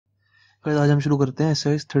Guys आज हम शुरू करते हैं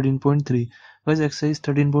एक्सरसाइज 13.3। गाइस एक्सरसाइज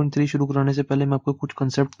 13.3 शुरू कराने से पहले मैं आपको कुछ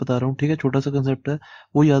कंसेप्ट बता रहा हूँ, ठीक है। छोटा सा कंसेप्ट है,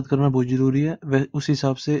 वो याद करना बहुत जरूरी है। उस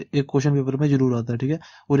हिसाब से एक क्वेश्चन पेपर में जरूर आता है, ठीक है।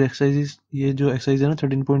 और एक्सरसाइज, ये जो एक्सरसाइज है ना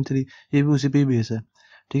 13.3, ये भी उसी पे ही बेस है,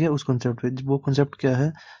 ठीक है, उस कंसेप्ट पे। वो कंसेप्ट क्या है,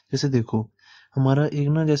 जैसे देखो, हमारा एक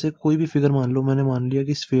ना, जैसे कोई भी फिगर मान लो, मैंने मान लिया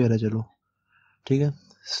कि स्फेयर है, चलो ठीक है,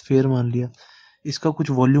 स्फेयर मान लिया। इसका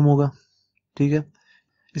कुछ वॉल्यूम होगा, ठीक है।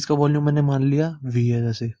 इसका वॉल्यूम मैंने मान लिया v है,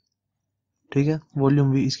 जैसे, ठीक है,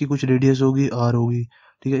 वॉल्यूम भी। इसकी कुछ रेडियस होगी r होगी,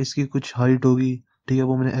 ठीक है। इसकी कुछ हाइट होगी, ठीक है,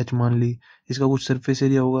 वो मैंने h मान ली। इसका कुछ सरफेस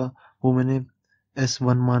एरिया होगा, वो मैंने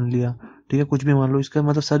s1 मान लिया, ठीक है। कुछ भी मान लो, इसका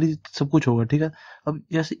मतलब सारी सब कुछ होगा, ठीक है। अब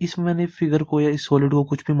जैसे इस मैंने फिगर को या इस सॉलिड को,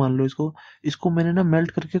 कुछ भी मान लो, इसको इसको मैंने ना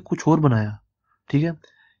मेल्ट करके कुछ और बनाया, ठीक है।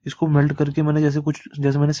 इसको मेल्ट करके मैंने जैसे कुछ,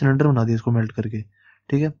 जैसे मैंने सिलेंडर बना दिया इसको मेल्ट करके,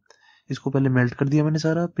 ठीक है। इसको पहले मेल्ट कर दिया मैंने,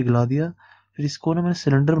 सारा पिघला दिया, फिर इसको ना मैंने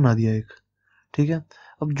सिलेंडर बना दिया एक, ठीक है।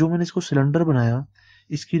 अब जो मैंने इसको सिलेंडर बनाया,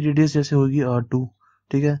 इसकी रेडियस जैसे होगी r2,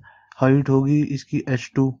 ठीक है। हाइट होगी इसकी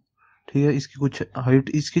h2, ठीक है। इसकी कुछ हाइट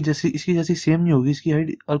इसकी जैसी सेम नहीं होगी, इसकी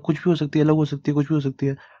हाइट और कुछ भी हो सकती है, अलग हो सकती है, कुछ भी हो सकती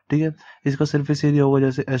है, ठीक है। इसका सरफेस एरिया होगा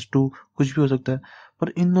जैसे s2, कुछ भी हो सकता है।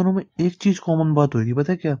 पर इन दोनों में एक चीज कॉमन बात होगी,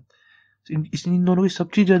 पता है क्या? इन दोनों की सब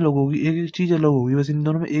चीज अलग होगी, एक एक चीज अलग होगी, बस इन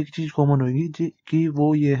दोनों में एक चीज कॉमन होगी कि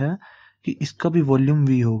वो ये है कि इसका भी वॉल्यूम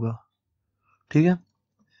v होगा, ठीक है।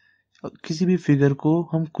 किसी भी फिगर को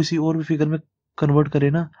हम किसी और भी फिगर में कन्वर्ट करें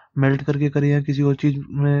ना, मेल्ट करके करें या किसी और चीज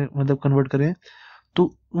में मतलब कन्वर्ट करें, तो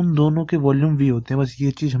उन दोनों के वॉल्यूम v होते हैं, बस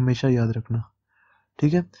ये चीज हमेशा याद रखना,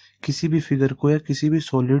 ठीक है। किसी भी फिगर को या किसी भी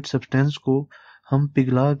सॉलिड सब्सटेंस को हम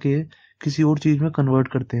पिघला के किसी और चीज में कन्वर्ट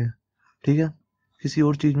करते हैं, ठीक है, किसी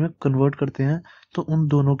और चीज में कन्वर्ट करते हैं, तो उन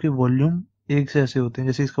दोनों के वॉल्यूम एक से ऐसे होते हैं।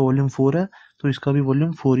 जैसे इसका वॉल्यूम 4 है, तो इसका भी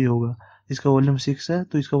वॉल्यूम 4 ही होगा। इसका वॉल्यूम 6 है,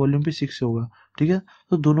 तो इसका वॉल्यूम भी 6 होगा, ठीक है।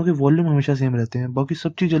 तो दोनों के वॉल्यूम हमेशा सेम रहते हैं, बाकी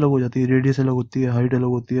सब चीज अलग हो जाती है। रेडियस अलग होती है, हाइट अलग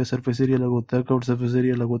होती है, सरफेस एरिया अलग होता है, कर्व्ड सरफेस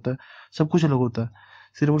एरिया अलग होता है, सब कुछ अलग होता है।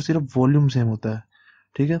 सिर्फ और सिर्फ वॉल्यूम सेम होता है,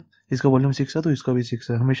 ठीक है। इसका वॉल्यूम 6 है, तो इसका भी 6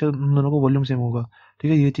 है, हमेशा उन दोनों का वॉल्यूम सेम होगा,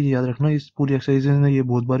 ठीक है। ये चीज याद रखना, इस पूरी एक्सरसाइज में ये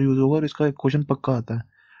बहुत बार यूज होगा और इसका एक क्वेश्चन पक्का आता है,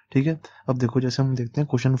 ठीक है। अब देखो, जैसे हम देखते हैं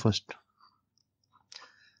क्वेश्चन फर्स्ट।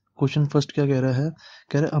 क्वेश्चन फर्स्ट क्या कह रहा है?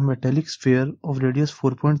 कह रहा है a metallic sphere of radius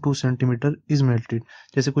 4.2 centimetre is melted.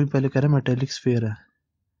 जैसे कोई पहले कह रहा है मेटेलिक स्फीयर है,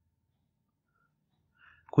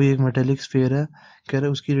 कोई एक मेटेलिक स्फीयर है, कह रहा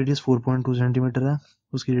है उसकी रेडियस 4.2 सेंटीमीटर है,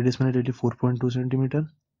 उसकी रेडियस मैंने ले ली 4.2 सेंटीमीटर।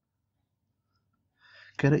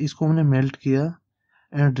 कह रहा है इसको हमने मेल्ट किया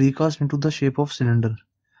and recast into the shape of cylinder.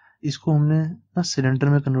 इसको हमने ना सिलेंडर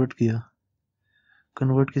में कन्वर्ट किया।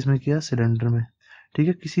 कन्वर्ट किस में किया? सिलेंडर में, ठीक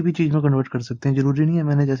है। किसी भी चीज में कन्वर्ट कर सकते हैं, जरूरी नहीं है।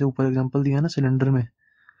 मैंने जैसे ऊपर एग्जांपल दिया है ना सिलेंडर में,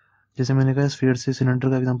 जैसे मैंने कहा स्फीयर से सिलेंडर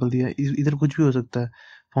का एग्जांपल दिया है, इधर कुछ भी हो सकता है।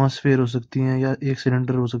 5 स्फीयर हो सकती हैं या एक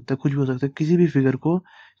सिलेंडर हो सकता है, कुछ भी हो सकता है। किसी भी फिगर को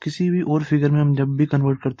किसी भी और फिगर में हम जब भी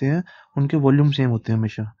कन्वर्ट करते हैं, उनके वॉल्यूम सेम होते हैं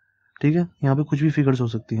हमेशा, ठीक है। यहाँ पे कुछ भी फिगर्स हो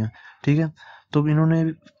सकती हैं, ठीक है। तो इन्होंने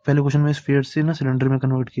पहले क्वेश्चन में स्फीयर से ना सिलेंडर में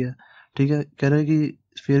कन्वर्ट किया, ठीक है। कह रहा है कि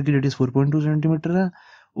स्फीयर की रेडियस 4.2 सेंटीमीटर है,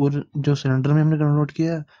 और जो सिलेंडर में हमने कन्वर्ट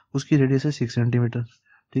किया है उसकी रेडियस है 6 सेंटीमीटर,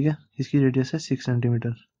 ठीक है। इसकी रेडियस है 6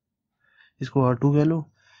 सेंटीमीटर। इसको R2 कह लो,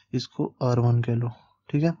 इसको R1 कह लो,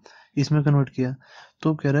 ठीक है। इसमें कन्वर्ट किया,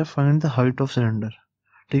 तो कह रहा है find the height of cylinder,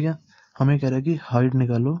 ठीक है। हमें कह रहा है कि हाइट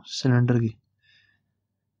निकालो सिलेंडर की,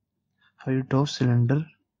 हाइट ऑफ सिलेंडर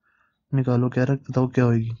निकालो, कह रहा है बताओ क्या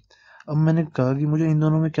होगी। अब मैंने कहा कि मुझे इन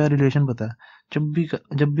दोनों में क्या रिलेशन पता है। जब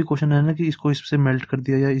भी क्वेश्चन है ना कि इसको इससे मेल्ट कर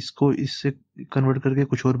दिया या इसको इससे कन्वर्ट करके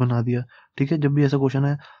कुछ और बना दिया, ठीक है, जब भी ऐसा क्वेश्चन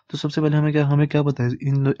है, तो सबसे पहले हमें क्या पता है,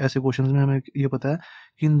 ऐसे क्वेश्चन में हमें ये पता है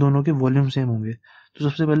कि इन दोनों के वॉल्यूम सेम होंगे। तो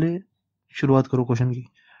सबसे पहले शुरुआत करो क्वेश्चन की,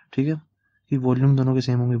 ठीक है, कि वॉल्यूम दोनों के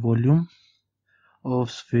सेम होंगे। Volume of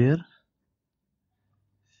sphere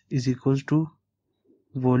is equals to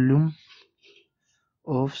volume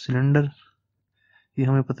of cylinder, ये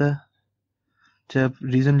हमें पता है। चाहे आप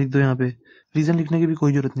रीजन लिख दो, यहाँ पे रीजन लिखने की भी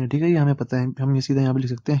कोई जरूरत नहीं है, ठीक है, ये हमें पता है। हम ये सीधा यहाँ पे लिख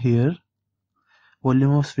सकते हैं, hair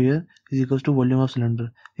volume of sphere is equals to volume of cylinder.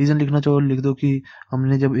 Reason लिखना चाहो लिख दो कि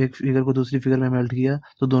हमने जब एक फिगर को दूसरी फिगर में मेल्ट किया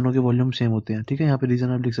तो दोनों के वॉल्यूम सेम होते हैं, ठीक है। यहाँ पे रीजन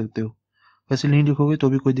आप लिख सकते हो, वैसे नहीं लिखोगे तो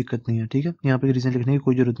भी कोई दिक्कत नहीं है, ठीक है। यहाँ पे रीजन लिखने की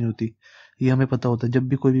कोई जरूरत नहीं होती, ये हमें पता होता है। जब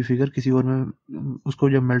भी कोई भी फिगर किसी और में, उसको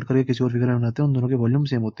जब मेल्ट करके किसी और फिगर में बनाते हैं, उन दोनों के वॉल्यूम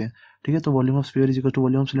सेम होते हैं, ठीक है। तो volume of sphere is equal to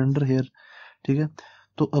volume of cylinder hair, ठीक है।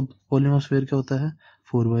 तो अब वॉल्यूम ऑफ स्फीयर क्या होता है?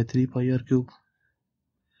 4/3 पाई आर क्यूब,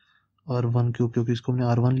 R1 क्यूब, क्योंकि इसको हमने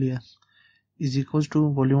R1 लिया, is equal to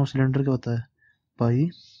volume of cylinder क्या होता है? पाई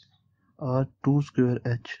R2 स्क्वायर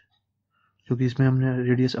H, क्योंकि इसमें हमने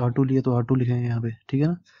रेडियस R2 लिया तो R2 लिखेंगे यहाँ पे, ठीक है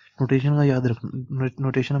ना। नोटेशन का याद रख,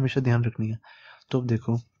 नोटेशन हमेशा ध्यान रखनी है। तो अब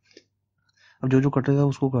देखो, अब जो जो कटेगा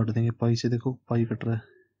उसको काट देंगे पाई से, देखो पाई कट रहा है,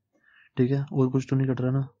 ठीक है, और कुछ तो नहीं कट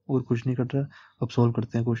रहा ना, और कुछ नहीं कट रहा। अब सॉल्व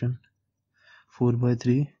करते हैं क्वेश्चन।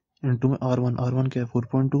 4/3 इंटू में R1 क्या है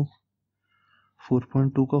 4.2,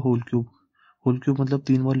 4.2 का होल क्यूब मतलब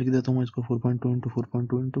 3 बार लिख देता हूँ मैं इसको, 4.2 इंटू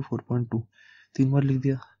 4.2 इंटू 4.2, 3 बार लिख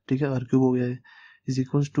दिया। ठीक है, R क्यूब हो गया है, इज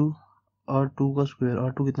इक्वल्स टू R2 का स्क्वायर,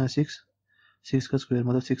 R2 कितना है 6 का स्क्वायर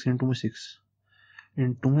मतलब 6 इंटू में 6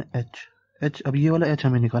 इंटू में H। अब ये वाला H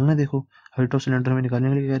हमें निकालना है, देखो हाइट ऑफ सिलेंडर में निकालने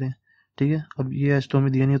के लिए कह रहे हैं। ठीक है, अब ये H तो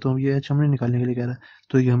हमें दिया नहीं है, तो ये H हमने निकालने के लिए कह रहा है,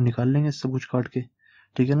 तो ये हम निकाल लेंगे सब कुछ काट के।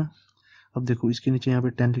 ठीक है ना, अब देखो इसके नीचे यहाँ पे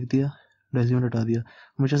 10 लिख दिया, डेसिमल हटा दिया।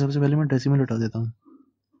 हमेशा सबसे पहले मैं डेसिमल हटा देता हूँ।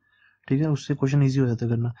 ठीक है, उससे क्वेश्चन इजी हो जाता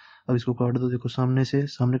है करना। अब इसको काट दो, देखो सामने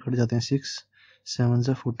कट जाते हैं, 6 7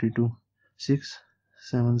 सा 42, 6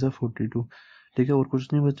 7 सा 42। ठीक है, और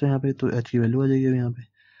कुछ नहीं बचा यहाँ पे, तो H की वैल्यू आ जाएगी। अब यहाँ पे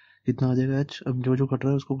कितना आ जाएगा H, अब जो जो कट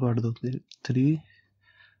रहा है उसको काट दो, 3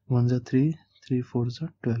 1 सा 3 3 4 सा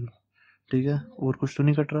 12। ठीक है, और कुछ तो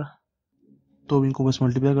नहीं कट रहा, तो अब इनको बस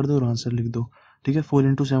मल्टीप्लाई कर दो और आंसर लिख दो। ठीक है, 4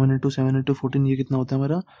 इंटू 7 इंटू 7 इंटू 14, ये कितना होता है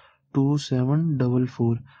हमारा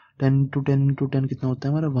 2744। 10 इंटू 10 कितना होता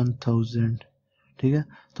है हमारा 1000। ठीक है,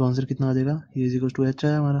 तो आंसर कितना आ जाएगा, ये इज इक्वल टू H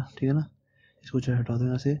आया हमारा। ठीक है ना, इसको चाहे हटा दो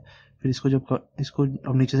यहाँ से, फिर इसको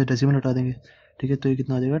अब नीचे से डेसिमल हटा देंगे। ठीक है, तो ये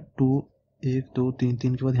कितना आ जाएगा 2 1 2 3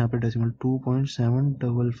 3 के बाद यहाँ पे डेसिमल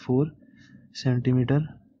 2.744 सेंटीमीटर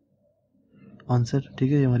आंसर।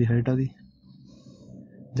 ठीक है, ये हमारी हाइट आ गई,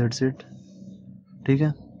 दैट्स इट। ठीक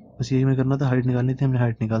है, बस यही हमें करना था, हाइट निकालनी थी, हमने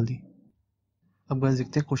हाइट निकाल दी। अब गाइस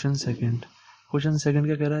देखते हैं क्वेश्चन सेकंड। क्वेश्चन सेकंड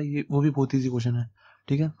क्या कह रहा है, ये वो भी बहुत ईजी क्वेश्चन है।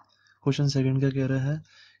 ठीक है, क्वेश्चन सेकंड क्या कह रहा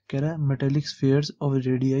है metallic spheres of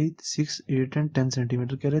radii 6 8 and 10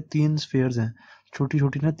 centimetre. कह रहा है 3 स्फीयर्स हैं, छोटी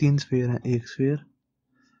छोटी ना 3 स्फीयर हैं, 1 स्फीयर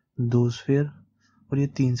 2 स्फीयर और ये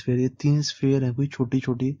 3 स्फीयर, ये 3 स्फीयर हैं कोई छोटी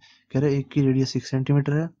छोटी। कह रहा है एक की रेडियस 6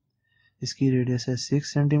 सेंटीमीटर है, इसकी रेडियस है 6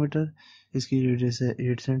 सेंटीमीटर, इसकी रेडियस है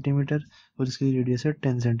 8 सेंटीमीटर और इसकी रेडियस है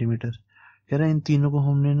 10 सेंटीमीटर। कह रहा है इन तीनों को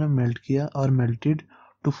हमने ना मेल्ट किया और melted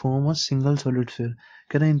to form a single solid sphere.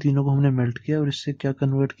 कह रहा है इन तीनों को हमने मेल्ट किया और इससे क्या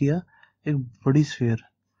कन्वर्ट किया, एक बड़ी स्फीयर।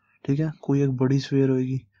 ठीक है, कोई एक बड़ी स्फीयर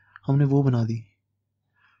होगी, हमने वो बना दी।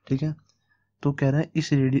 ठीक है, तो कह रहा है इस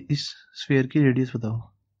स्फीयर की रेडियस बताओ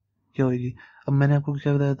क्या होगी। अब मैंने आपको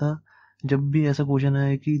क्या बताया था, जब भी ऐसा क्वेश्चन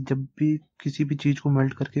आया कि जब भी किसी भी चीज को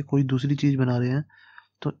मेल्ट करके कोई दूसरी चीज बना रहे हैं,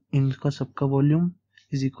 तो इनका सबका वॉल्यूम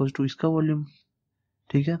इज इक्वल टू इसका वॉल्यूम।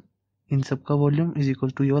 ठीक है, इन सबका वॉल्यूम इज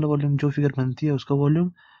इक्वल टू ये वाला वॉल्यूम, जो फिगर बनती है उसका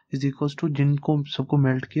वॉल्यूम इज इक्वल टू जिनको सबको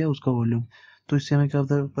मेल्ट किया उसका वॉल्यूम। तो इससे हमें क्या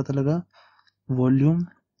पता लगा, volume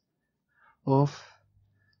of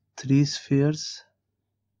 3 spheres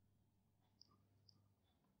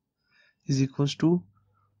is equal to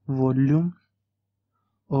volume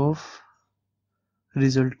of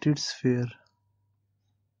resulted sphere.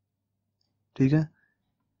 ठीक है,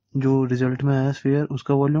 जो रिजल्ट में आया स्फीयर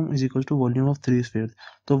उसका volume is equal to volume of 3 sphere.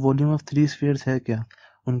 तो वॉल्यूम ऑफ 3 स्फीयर्स है क्या,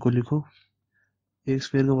 उनको लिखो। एक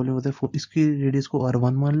स्फीयर का वॉल्यूम होता है 4, इसकी रेडियस को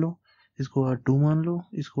R1 मान लो, इसको R2 मान लो,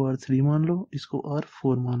 इसको R3 मान लो, इसको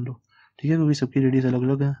R4 मान लो। ठीक है, क्योंकि सबकी रेडियस अलग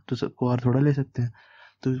अलग है तो सबको R थोड़ा ले सकते हैं।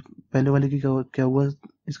 तो पहले वाले की क्या हुआ,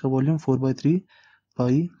 इसका वॉल्यूम 4/3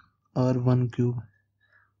 पाई R1 क्यूब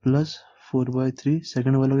प्लस 4/3,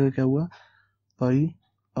 सेकेंड वाला का क्या हुआ, पाई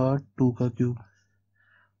R2 का क्यूब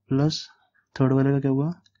प्लस थर्ड वाले का क्या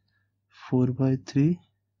हुआ, 4/3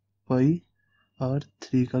 पाई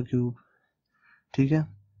R3 का क्यूब। ठीक है,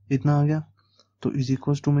 इतना आ गया। तो इज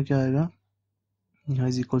इक्वल्स टू में क्या आएगा, यहाँ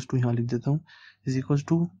इज इक्वल्स टू यहाँ लिख देता हूँ, is equals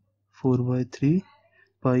to 4/3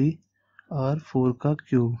 pi R4 का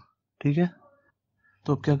क्यूब। ठीक है,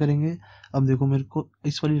 तो अब क्या करेंगे, अब देखो मेरे को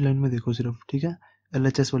इस वाली लाइन में देखो सिर्फ। ठीक है,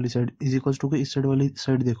 LHS वाली साइड इज इक्वल्स टू के इस साइड वाली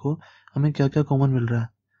साइड देखो, हमें क्या क्या कॉमन मिल रहा है।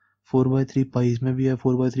 4/3 पाई इसमें भी है,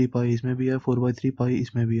 4/3 पाई इसमें भी है, 4/3 पाई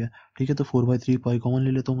इसमें भी है। ठीक है, तो 4/3 पाई कॉमन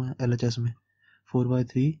ले लेता हूँ मैं LHS में,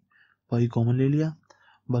 4/3 पाई कॉमन ले लिया।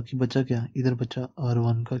 बाकी बचा क्या, इधर बचा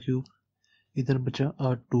R1 का क्यूब, इधर बचा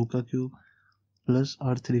R2 का क्यूब प्लस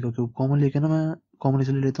R3 का क्यूब। कॉमन लेके ना मैं कॉमन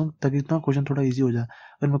इसलिए लेता हूँ ताकि इतना क्वेश्चन थोड़ा इजी हो जाए।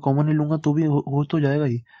 अगर मैं कॉमन नहीं लूंगा तो भी हो तो जाएगा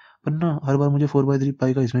ही, पर ना हर बार मुझे 4/3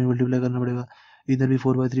 पाई का इसमें भी मल्टीप्लाई करना पड़ेगा, इधर भी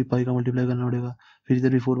 4/3 पाई का मल्टीप्लाई करना पड़ेगा, फिर इधर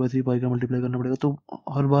भी 4/3 पाई का मल्टीप्लाई करना पड़ेगा। तो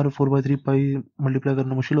हर बार 4/3 पाई मल्टीप्लाई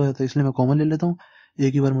करना मुश्किल हो जाता है, इसलिए मैं कॉमन ले लेता हूँ,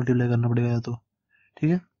 एक ही बार मल्टीप्लाई करना पड़ेगा या तो। ठीक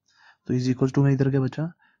है, तो इज इक्वल टू में इधर क्या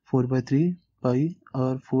बचा, 4/3 पाई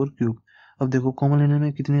R4 क्यूब। अब देखो कॉमन लेने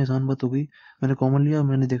में कितनी आसान बात हो गई, मैंने कॉमन लिया,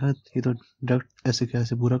 मैंने देखा ये तो डायरेक्ट ऐसे क्या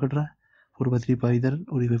ऐसे पूरा कट रहा है, 4/3 पाई इधर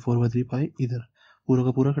और ये 4/3 पाई इधर, पूरा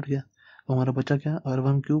का पूरा कट गया। अब हमारा बचा क्या,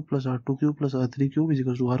 R1 cube plus R2 cube plus R3 cube is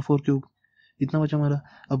equal to R4 cube. इतना बचा हमारा।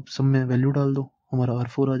 अब सब में वैल्यू डाल दो, हमारा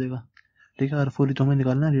R4 आ जाएगा। ठीक है, R4 ही तो हमें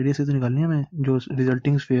निकालना है, रेडियस ही तो निकालनी है हमें, जो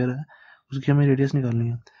रिजल्टिंग स्फीयर है उसकी हमें रेडियस निकालनी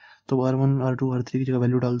है। तो R1 R2 R3 की जगह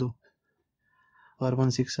वैल्यू डाल दो।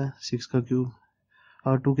 R1 6 है, 6 का क्यूब।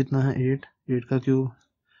 R2 कितना है 8, 8 का क्यूब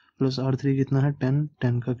प्लस R3 कितना है 10,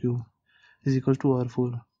 10 का cube is equal to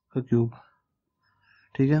R4 का क्यूब।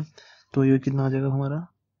 ठीक है, तो ये कितना आ जाएगा हमारा,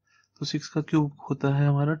 तो 6 का क्यूब होता है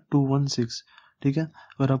हमारा 216। ठीक है,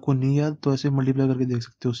 अगर आपको नहीं याद तो ऐसे मल्टीप्लाई करके देख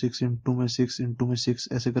सकते हो, 6 इंटू में 6 इंटू में 6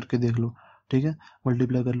 ऐसे करके देख लो। ठीक है,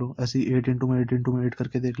 मल्टीप्लाई कर लो, ऐसे ही 8 इंटू में 8 इंटू में 8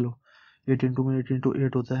 करके देख लो। 8 इंटू में 8 इंटू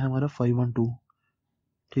 8 होता है हमारा 512।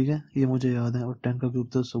 ठीक है, ये मुझे याद है, और 10 का क्यूब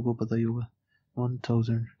तो सबको पता ही होगा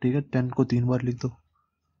 1000। ठीक है, 10 को 3 बार लिख दो।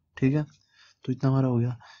 ठीक है, तो इतना हमारा हो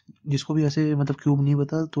गया। जिसको भी ऐसे मतलब क्यूब नहीं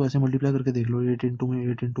पता तो ऐसे मल्टीप्लाई करके देख लो, 8 इंटू में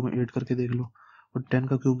 8 इंटू में 8 करके देख लो। और 10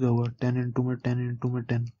 का क्यूब क्या होगा, 10 इंटू में 10 इंटू में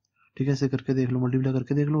 10। ठीक है, ऐसे करके देख लो, मल्टीप्लाई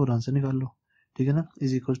करके देख लो और आंसर निकाल लो। ठीक है ना,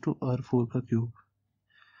 इज इक्वल टू R4 का क्यूब।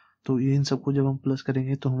 तो ये इन सबको जब हम प्लस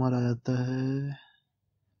करेंगे तो हमारा आ जाता है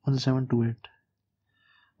 1728।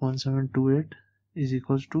 1728 इज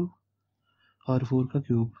इक्वल टू R4 का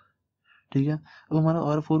क्यूब। ठीक है, अब हमारा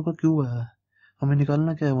R4 का क्यूब आया है, हमें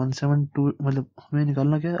निकालना क्या है 172, मतलब हमें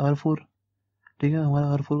निकालना क्या है R4। ठीक है,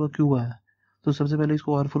 हमारा R4 का क्यूब आया है, तो सबसे पहले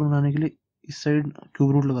इसको R4 बनाने के लिए इस साइड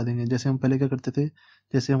क्यूब रूट लगा देंगे। जैसे हम पहले क्या करते थे,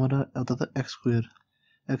 जैसे हमारा आता था x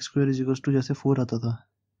square is equal to जैसे 4 आता था।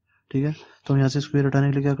 ठीक है, तो हम यहाँ से स्क्वायर हटाने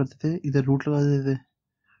के लिए क्या करते थे, इधर रूट लगा देते थे।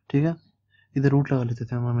 ठीक है, इधर रूट लगा लेते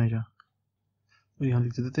थे हम हमेशा, तो यहाँ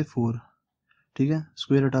लिख देते थे 4। ठीक है,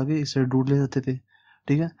 स्क्वायर हटा के इस साइड रूट ले जाते थे।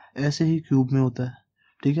 ठीक है, ऐसे ही क्यूब में होता है।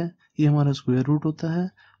 ठीक है, ये हमारा स्क्वायर रूट होता है।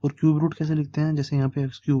 और क्यूब रूट कैसे लिखते हैं, जैसे यहाँ पे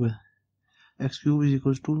एक्स क्यूब है, x cube is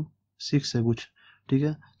equal to 6 है कुछ। ठीक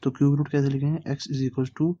है, तो क्यूब रूट कैसे लिखेंगे, एक्स इज इक्वल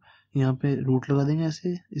टू, यहाँ पे रूट लगा देंगे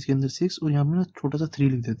ऐसे, इसके अंदर 6 और यहाँ पे ना छोटा सा 3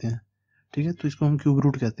 लिख देते हैं। ठीक है, तो इसको हम क्यूब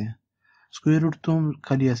रूट कहते हैं। स्क्वायर रूट तो हम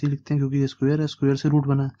खाली ऐसे ही लिखते हैं क्योंकि ये स्क्वायर है, स्क्वायर से रूट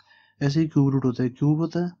बना है। ऐसे ही क्यूब रूट होता है, क्यूब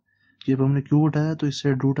होता है, जब हमने क्यूब उठाया तो इस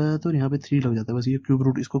साइड रूट आया तो यहाँ पे 3 लग जाता है, बस ये क्यूब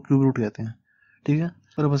रूट, इसको क्यूब रूट कहते हैं। ठीक है,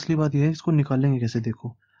 और अब असली बात यह है, इसको निकालेंगे कैसे,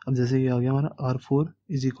 देखो। अब जैसे ये आ गया हमारा R4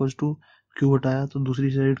 is equal to, cube हटाया तो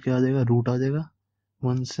दूसरी साइड क्या आ जाएगा, रूट आ जाएगा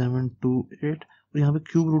 1728। और यहाँ पे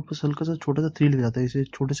क्यूब रूट पर हल्का सा छोटा सा 3 लिख जाता है, इसे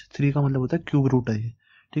छोटे से 3 का मतलब होता है क्यूब रूट है ये।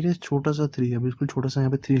 ठीक है, छोटा सा 3 है, बिल्कुल छोटा सा,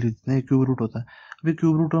 यहाँ पे 3 लिख देते हैं, क्यूब रूट होता है। अभी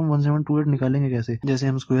क्यूब रूट हम 1728 निकालेंगे कैसे, जैसे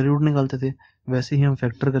हम स्क्वायर रूट निकालते थे वैसे ही हम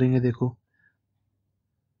फैक्टर करेंगे। देखो,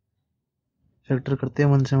 फैक्टर करते हैं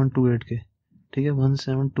 1728 के। ठीक है,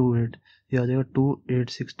 1728, ये आ जाएगा 2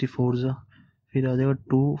 864 जा, फिर आ जाएगा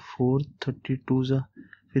 2 432 जा,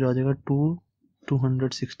 फिर आ जाएगा 2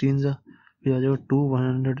 216 जा, फिर आ जाएगा 2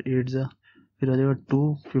 108 जा, फिर आ जाएगा 2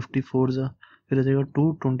 54 जा, फिर आ जाएगा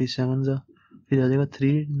 2 27 जा, फिर आ जाएगा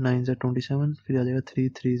 3 9 जा 27, फिर आ जाएगा 3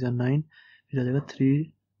 3 जा 9, फिर आ जाएगा 3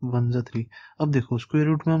 1 जा 3। अब देखो, स्क्वायर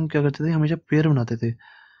रूट में हम क्या करते थे, हमेशा पेयर बनाते थे,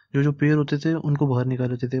 जो जो पेयर होते थे उनको बाहर निकाल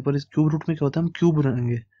लेते थे। पर इस क्यूब रूट में क्या होता है, हम क्यूब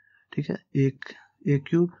बनाएंगे। ठीक है, एक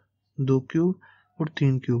क्यूब, 2 क्यूब और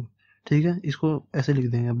 3 क्यूब। ठीक है, इसको ऐसे लिख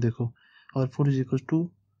देंगे। अब देखो, और 4 is equal two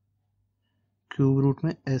cube root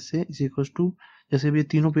में ऐसे इज इक्वल टू, जैसे भी ये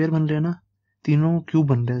तीनों पेयर बन रहे हैं ना, तीनों क्यूब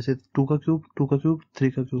बन रहे हैं, जैसे 2 का क्यूब 2 का क्यूब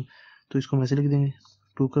 3 का क्यूब, तो इसको हम ऐसे लिख देंगे,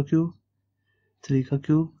 2 का क्यूब 3 का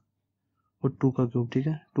क्यूब और 2 का क्यूब। ठीक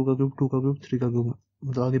है, 2 का क्यूब 2 का क्यूब 3 का क्यूब,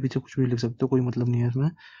 मतलब आगे पीछे कुछ भी लिख सकते हो, कोई मतलब नहीं है इसमें।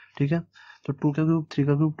 ठीक है, तो 2 का क्यूब 3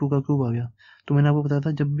 का क्यूब 2 का क्यूब आ गया। तो मैंने आपको बताया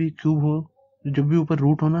था, जब भी क्यूब हो, जब भी ऊपर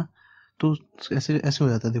रूट हो ना, तो ऐसे ऐसे हो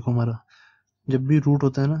जाता है। देखो, हमारा जब भी रूट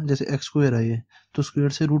होता है ना, जैसे एक्स स्क्वायर है ये, तो स्क्वायर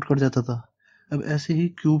से रूट कट जाता था। अब ऐसे ही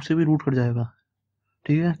क्यूब से भी रूट कट जाएगा।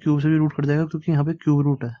 ठीक है, क्यूब से भी रूट कट जाएगा क्योंकि यहाँ पे क्यूब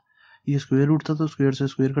रूट है। ये स्क्वायर रूट था तो स्क्वायर से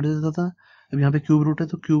स्क्वायर कट जाता था। अब यहाँ पे क्यूब रूट है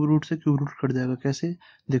तो क्यूब रूट से क्यूब रूट कट जाएगा। कैसे,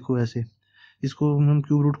 देखो ऐसे, इसको हम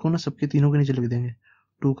क्यूब रूट को ना सबके तीनों के नीचे लिख देंगे,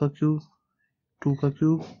 2 का क्यूब 2 का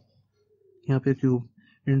क्यूब, यहाँ पे क्यूब,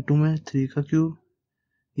 इनटू में 3 का क्यूब,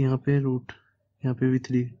 यहाँ पे रूट, यहाँ पे भी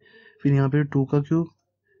 3, फिर यहाँ पे 2 का क्यूब,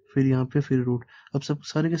 फिर यहाँ पे फिर रूट। अब सब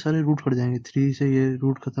सारे के सारे रूट कट जाएंगे, 3 से ये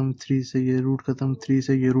रूट खत्म, 3 से ये रूट खत्म, 3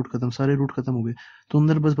 से ये रूट खत्म, सारे रूट खत्म हो गए। तो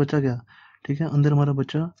अंदर बस बचा क्या, ठीक है, अंदर हमारा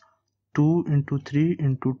बचा 2 इंटू 3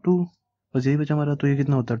 इंटू 2, बस यही बचा हमारा। तो ये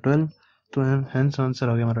कितना होता है 12, तो हैंस आंसर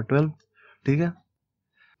आ गया हमारा 12। ठीक है,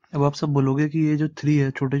 अब आप सब बोलोगे कि ये जो 3 है,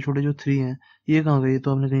 छोटे छोटे जो 3 हैं, ये कहाँ गए, ये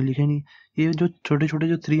तो आपने कहीं लिखे नहीं। ये जो छोटे छोटे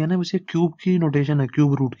जो 3 है ना, वैसे क्यूब की नोटेशन है,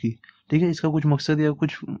 क्यूब रूट की। ठीक है, इसका कुछ मकसद या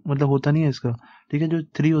कुछ मतलब होता नहीं है इसका। ठीक है, जो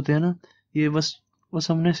 3 होते हैं ना, ये बस बस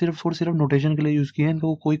हमने सिर्फ और सिर्फ नोटेशन के लिए यूज़ किया है,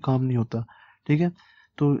 इनका कोई काम नहीं होता। ठीक है,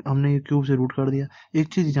 तो हमने ये क्यूब से रूट कर दिया।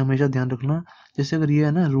 एक चीज़ हमेशा ध्यान रखना, जैसे अगर ये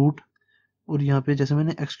है ना रूट, और यहाँ पे जैसे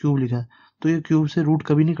मैंने एक्स क्यूब लिखा है, तो ये क्यूब से रूट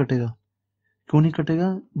कभी नहीं कटेगा। क्यों नहीं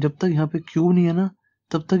कटेगा, जब तक यहाँ पे क्यूब नहीं है ना,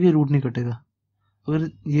 तब तक ये रूट नहीं कटेगा। अगर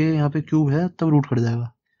ये यहाँ पे क्यूब है तब रूट कट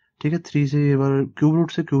जाएगा। ठीक है। 3 से ये बार क्यूब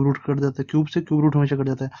रूट कट जाता है, क्यूब से क्यूब रूट हमेशा कट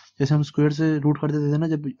जाता है। जैसे हम स्क्वायर से रूट कट देते थे ना,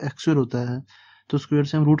 जब एक्स स्क्वायर होता है तो स्क्वायर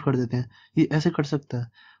से हम रूट कट देते हैं, ये ऐसे कट सकता है।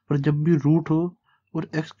 पर जब भी रूट हो और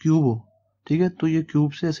एक्स क्यूब हो, ठीक है, तो ये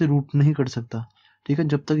क्यूब से ऐसे रूट नहीं कट सकता, ठीक है,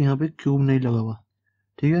 जब तक यहाँ पे क्यूब नहीं लगा हुआ।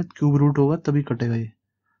 ठीक है, क्यूब रूट होगा तभी कटेगा ये,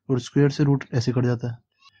 और स्क्वायर से रूट ऐसे कट जाता है।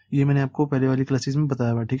 ये मैंने आपको पहले वाली क्लासेस में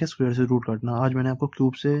बताया हुआ, ठीक है, स्क्वायर से रूट काटना। आज मैंने आपको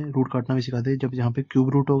क्यूब से रूट काटना भी सिखा दिया, जब यहाँ पे क्यूब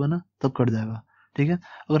रूट होगा ना तब कट जाएगा। ठीक है,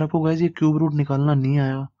 अगर आपको गाइस ये क्यूब रूट निकालना नहीं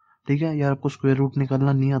आया, ठीक है, या आपको स्क्वायर रूट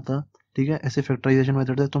निकालना नहीं आता, ठीक है, ऐसे फैक्टराइजेशन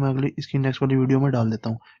मेथड है, तो मैं अगली इसकी नेक्स्ट वाली वीडियो में डाल देता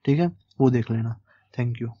हूँ, ठीक है, वो देख लेना।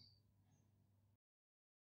 Thank you.